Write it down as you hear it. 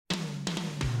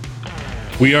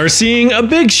We are seeing a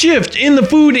big shift in the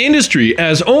food industry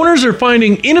as owners are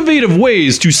finding innovative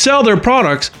ways to sell their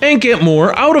products and get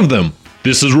more out of them.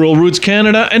 This is Rural Roots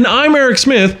Canada, and I'm Eric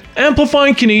Smith,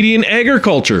 amplifying Canadian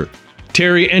agriculture.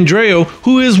 Terry Andreo,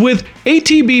 who is with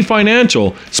ATB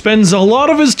Financial, spends a lot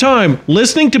of his time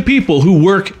listening to people who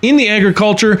work in the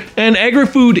agriculture and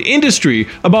agri-food industry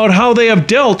about how they have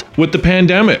dealt with the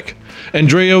pandemic.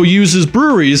 Andreo uses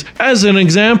breweries as an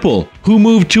example, who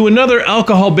moved to another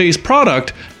alcohol-based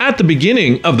product at the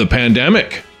beginning of the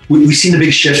pandemic. We've seen a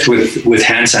big shift with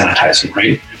hand sanitizing,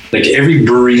 right? Like every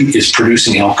brewery is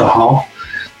producing alcohol.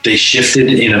 They shifted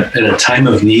in a time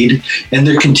of need, and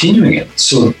they're continuing it.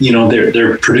 So,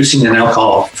 they're producing an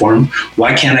alcohol form.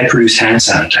 Why can't I produce hand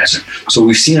sanitizer? So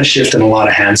we've seen a shift in a lot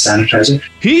of hand sanitizer.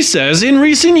 He says in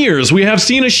recent years, we have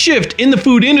seen a shift in the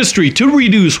food industry to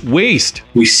reduce waste.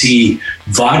 We see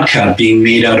vodka being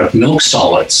made out of milk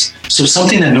solids. So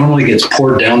something that normally gets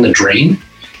poured down the drain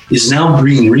is now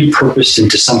being repurposed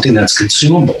into something that's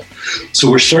consumable. So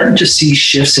we're starting to see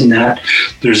shifts in that.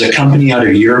 There's a company out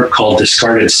of Europe called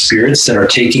Discarded Spirits that are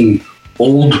taking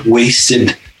old,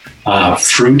 wasted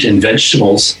fruit and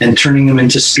vegetables and turning them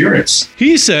into spirits.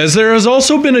 He says there has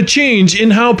also been a change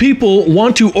in how people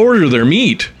want to order their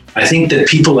meat. I think that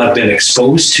people have been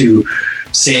exposed to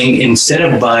saying, instead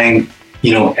of buying,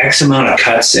 X amount of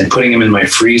cuts and putting them in my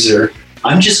freezer,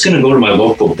 I'm just going to go to my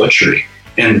local butchery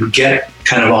and get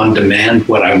kind of on demand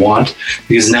what I want,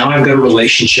 because now I've got a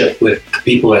relationship with the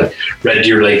people at Red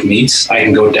Deer Lake Meats. I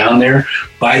can go down there,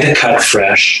 buy the cut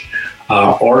fresh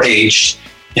or aged,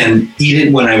 and eat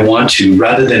it when I want to,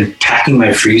 rather than packing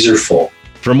my freezer full.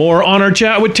 For more on our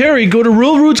chat with Terry, go to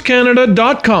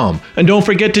ruralrootscanada.com, and don't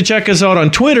forget to check us out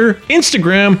on Twitter,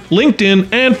 Instagram,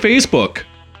 LinkedIn, and Facebook.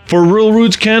 For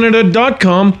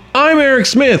ruralrootscanada.com, I'm Eric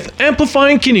Smith,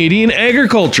 amplifying Canadian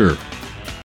agriculture.